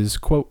is,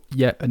 quote,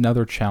 yet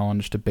another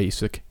challenge to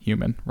basic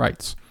human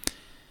rights.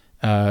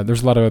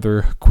 There's a lot of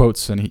other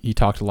quotes, and he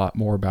talked a lot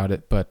more about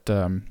it, but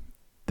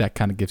that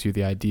kind of gives you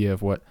the idea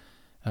of what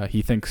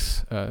he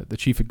thinks, the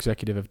chief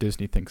executive of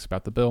Disney thinks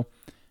about the bill.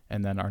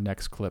 And then our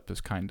next clip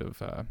is kind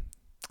of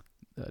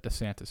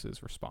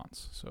DeSantis's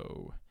response.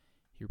 So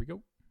here we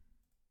go.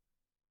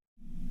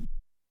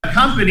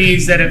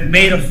 Companies that have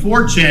made a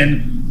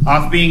fortune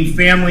off being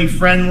family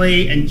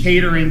friendly and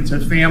catering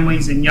to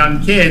families and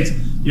young kids,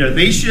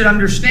 they should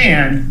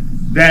understand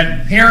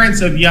that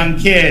parents of young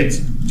kids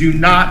do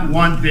not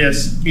want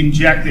this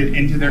injected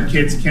into their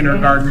kids'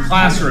 kindergarten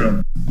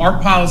classroom.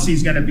 Our policy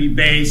is going to be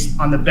based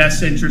on the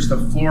best interest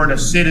of Florida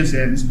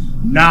citizens,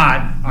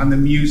 not on the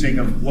musing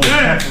of local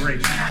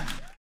corporations.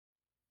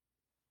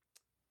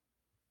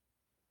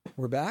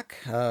 We're back.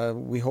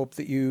 We hope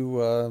that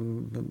you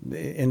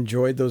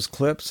enjoyed those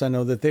clips. I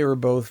know that they were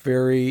both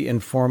very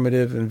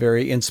informative and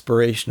very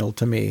inspirational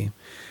to me.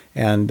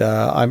 And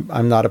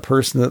I'm not a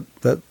person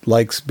that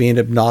likes being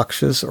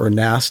obnoxious or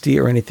nasty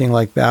or anything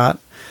like that.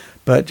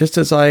 But just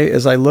as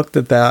I looked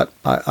at that,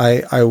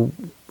 I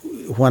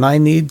when I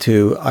need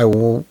to, I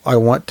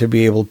want to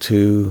be able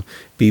to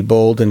be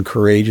bold and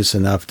courageous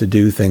enough to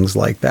do things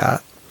like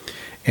that,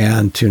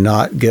 and to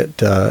not get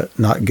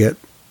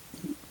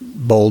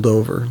bowled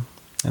over.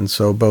 And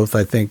so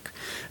I think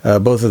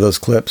both of those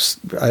clips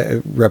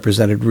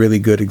represented really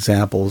good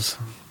examples.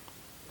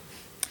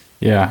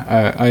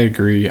 Yeah, I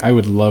agree. I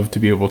would love to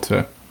be able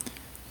to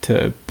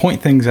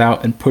point things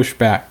out and push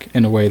back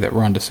in a way that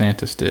Ron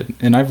DeSantis did.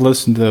 And I've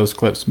listened to those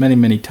clips many,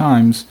 many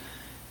times,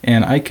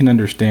 and I can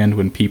understand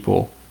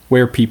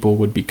where people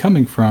would be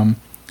coming from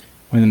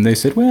when they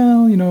said,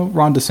 well,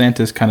 Ron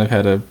DeSantis kind of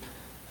had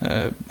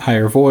a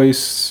higher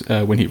voice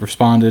when he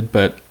responded,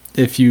 but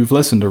if you've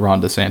listened to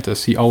Ron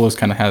DeSantis, he always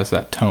kind of has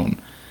that tone.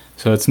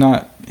 So it's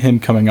not him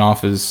coming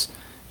off as,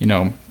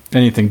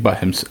 anything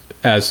but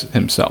as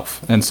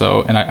himself. And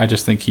I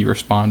just think he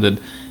responded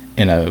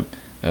in a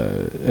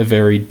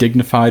very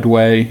dignified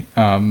way,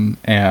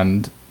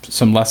 and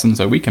some lessons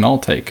that we can all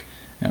take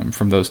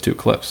from those two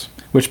clips.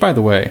 Which, by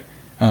the way,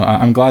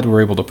 I'm glad we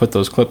were able to put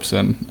those clips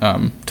in.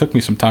 Took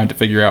me some time to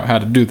figure out how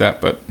to do that,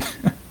 but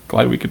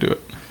glad we could do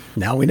it.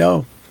 Now we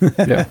know.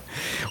 Yeah.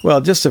 Well,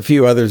 just a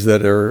few others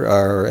that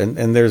are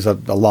and there's a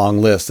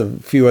long list of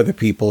a few other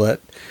people that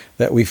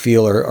we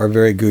feel are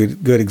very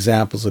good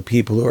examples of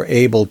people who are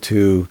able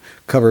to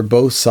cover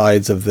both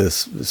sides of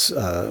this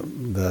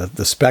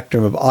the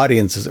spectrum of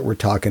audiences that we're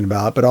talking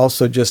about, but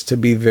also just to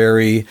be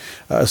very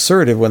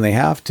assertive when they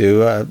have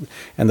to.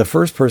 And the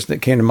first person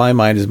that came to my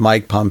mind is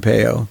Mike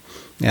Pompeo,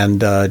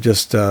 and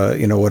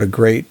what a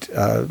great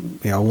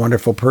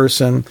wonderful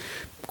person,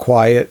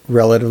 quiet,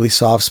 relatively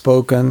soft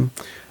spoken.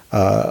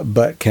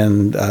 But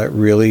can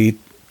really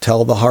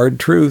tell the hard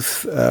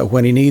truth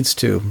when he needs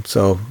to.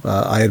 So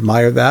I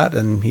admire that,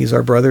 and he's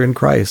our brother in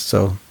Christ.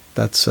 So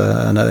that's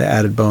another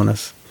added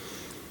bonus.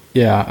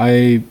 Yeah,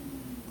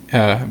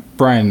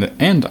 Brian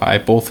and I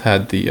both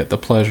had the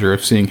pleasure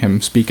of seeing him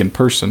speak in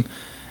person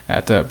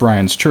at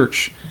Brian's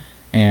church,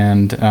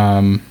 and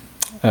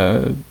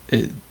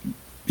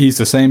he's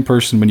the same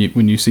person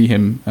when you see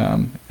him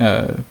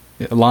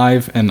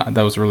live, and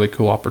that was a really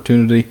cool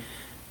opportunity.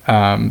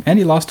 And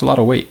he lost a lot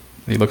of weight.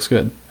 He looks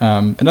good.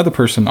 Another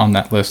person on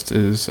that list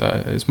is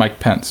Mike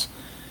Pence.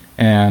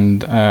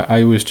 And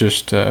I was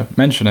just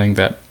mentioning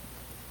that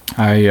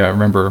I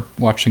remember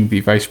watching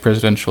the vice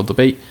presidential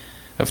debate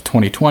of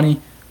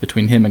 2020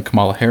 between him and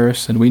Kamala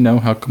Harris. And we know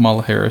how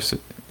Kamala Harris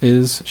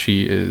is.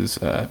 She is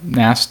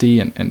nasty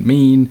and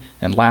mean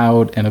and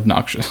loud and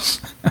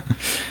obnoxious.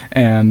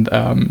 And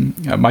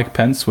Mike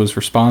Pence was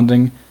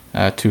responding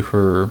to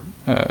her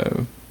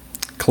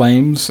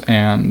claims,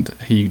 and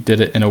he did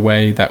it in a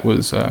way that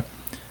was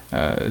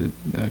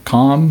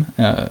calm,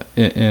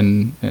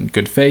 in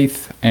good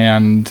faith,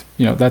 and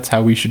that's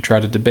how we should try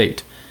to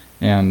debate.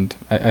 And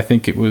I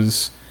think it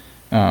was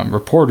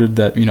reported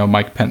that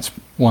Mike Pence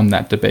won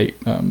that debate,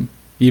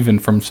 even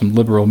from some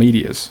liberal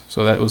medias.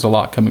 So that was a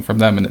lot coming from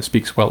them, and it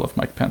speaks well of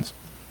Mike Pence.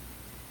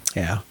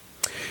 Yeah.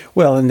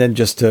 Well, and then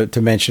just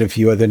to mention a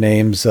few other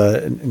names,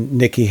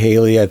 Nikki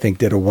Haley, I think,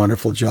 did a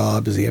wonderful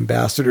job as the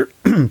ambassador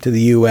to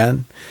the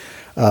UN.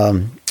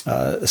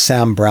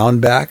 Sam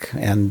Brownback,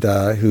 and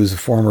who's a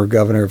former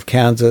governor of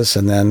Kansas,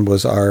 and then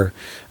was our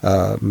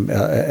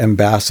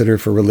ambassador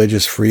for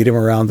religious freedom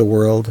around the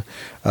world.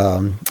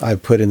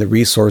 I've put in the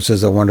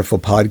resources a wonderful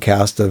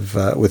podcast of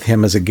with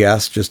him as a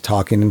guest, just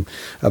talking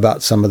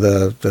about some of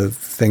the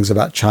things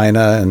about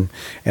China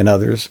and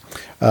others.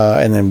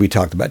 And then we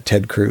talked about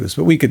Ted Cruz,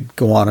 but we could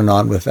go on and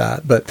on with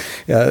that. But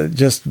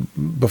just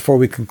before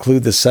we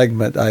conclude the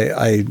segment,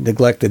 I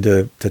neglected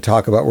to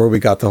talk about where we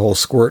got the whole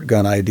squirt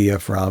gun idea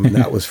from. And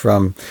that was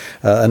from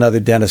another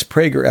Dennis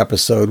Prager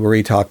episode where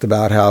he talked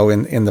about how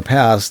in the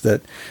past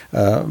that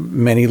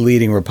many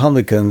leading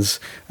Republicans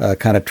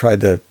kind of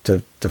tried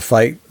to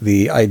fight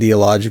the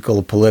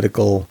ideological,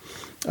 political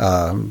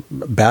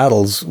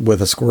battles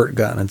with a squirt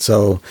gun. And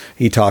so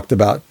he talked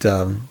about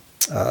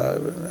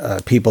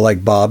people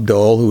like Bob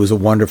Dole, who was a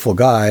wonderful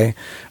guy,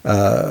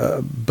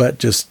 but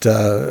just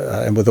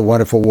and with a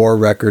wonderful war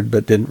record,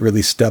 but didn't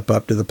really step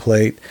up to the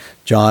plate.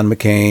 John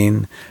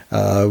McCain,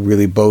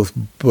 really both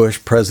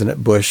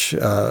President Bush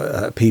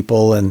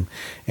people, and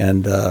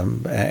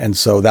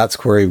so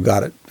that's where you've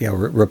got it.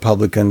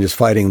 Republican just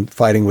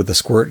fighting with the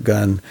squirt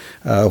gun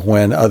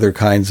when other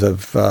kinds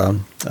of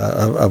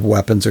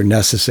weapons are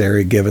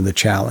necessary, given the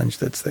challenge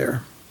that's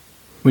there.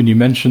 When you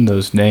mention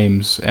those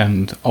names,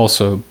 and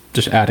also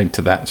just adding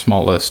to that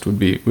small list would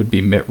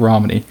be Mitt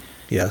Romney.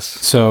 Yes.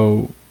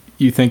 So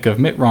you think of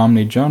Mitt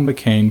Romney, John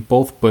McCain,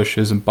 both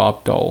Bushes, and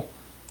Bob Dole,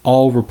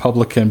 all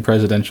Republican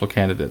presidential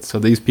candidates. So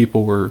these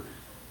people were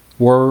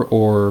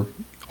or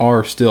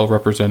are still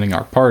representing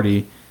our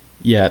party,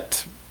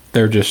 yet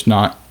they're just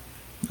not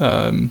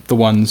the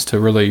ones to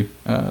really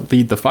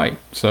lead the fight.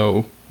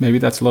 So maybe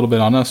that's a little bit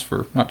on us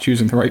for not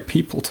choosing the right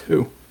people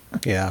too.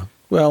 Yeah.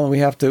 Well, we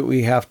have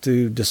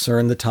to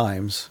discern the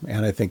times,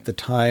 and I think the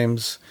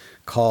times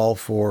call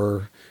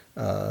for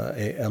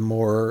a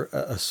more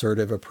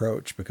assertive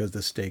approach because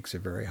the stakes are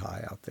very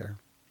high out there.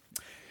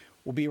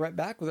 We'll be right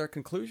back with our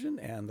conclusion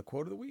and the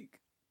quote of the week.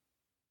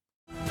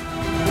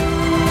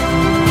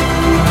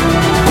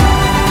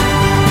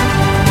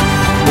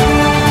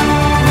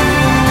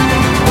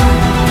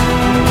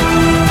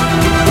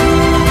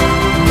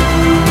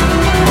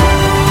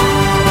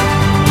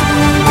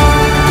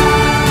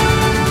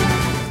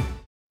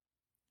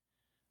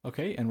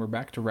 Okay, and we're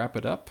back to wrap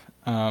it up.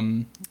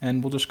 And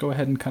we'll just go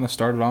ahead and kind of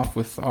start it off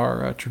with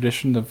our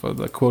tradition of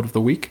the quote of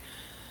the week.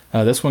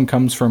 This one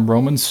comes from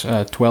Romans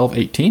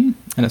 12:18,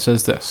 and it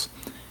says this: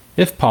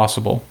 "If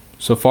possible,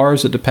 so far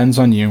as it depends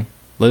on you,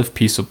 live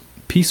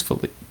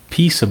peaceably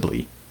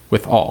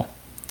with all."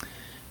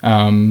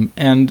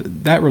 And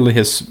that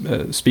really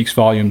speaks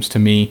volumes to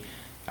me.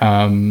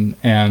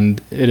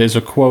 And it is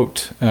a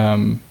quote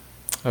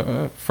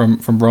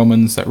from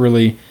Romans that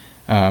really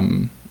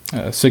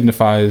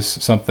signifies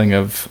something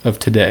of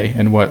today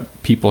and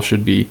what people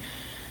should be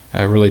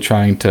really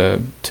trying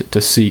to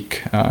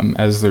seek,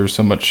 as there's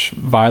so much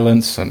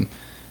violence and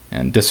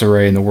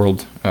disarray in the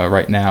world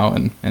right now,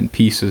 and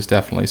peace is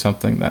definitely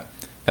something that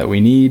we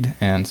need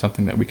and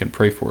something that we can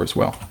pray for as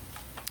well.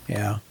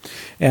 Yeah.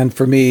 And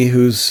for me,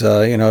 who's,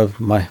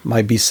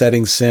 my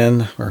besetting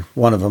sin, or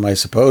one of them, I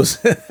suppose,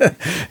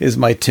 is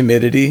my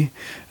timidity,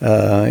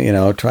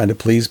 trying to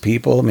please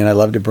people. I mean, I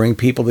love to bring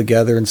people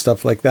together and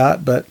stuff like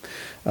that, but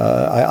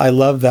I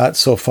love that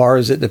so far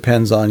as it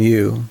depends on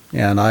you.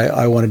 And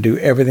I want to do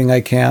everything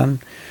I can.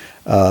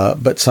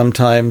 But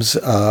sometimes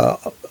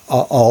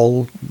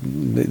all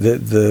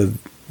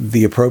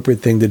the appropriate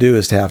thing to do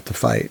is to have to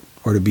fight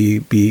or to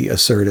be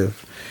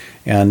assertive.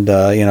 And,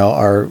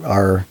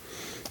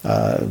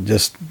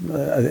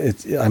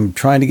 I'm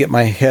trying to get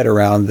my head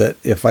around that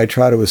if I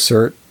try to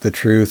assert the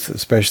truth,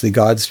 especially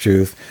God's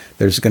truth,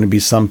 there's going to be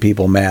some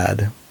people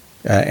mad,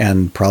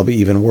 and probably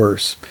even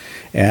worse.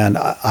 And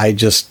I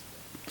just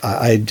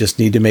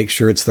need to make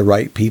sure it's the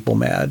right people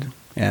mad.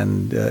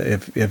 And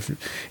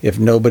if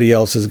nobody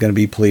else is going to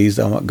be pleased,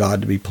 I want God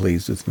to be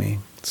pleased with me.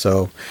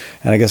 So,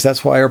 and I guess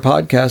that's why our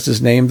podcast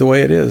is named the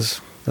way it is.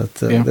 That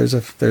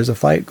there's a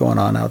fight going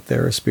on out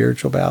there, a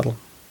spiritual battle.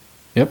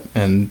 Yep,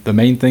 and the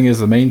main thing is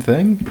the main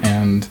thing,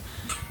 and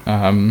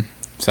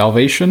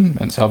salvation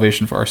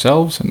for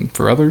ourselves and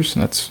for others.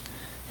 And that's,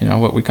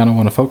 what we kind of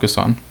want to focus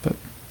on. But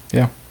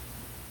yeah.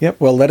 Yep.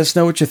 Well, let us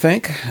know what you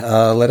think.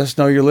 Let us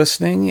know you're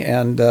listening,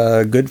 and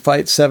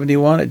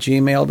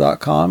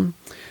goodfight71@gmail.com.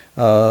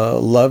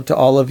 Love to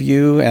all of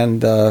you,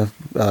 and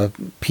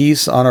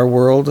peace on our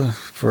world,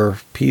 for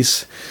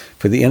peace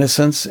for the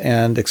innocents,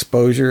 and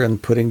exposure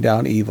and putting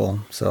down evil.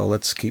 So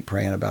let's keep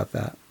praying about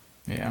that.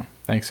 Yeah.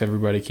 Thanks,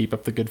 everybody. Keep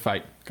up the good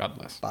fight. God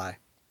bless. Bye.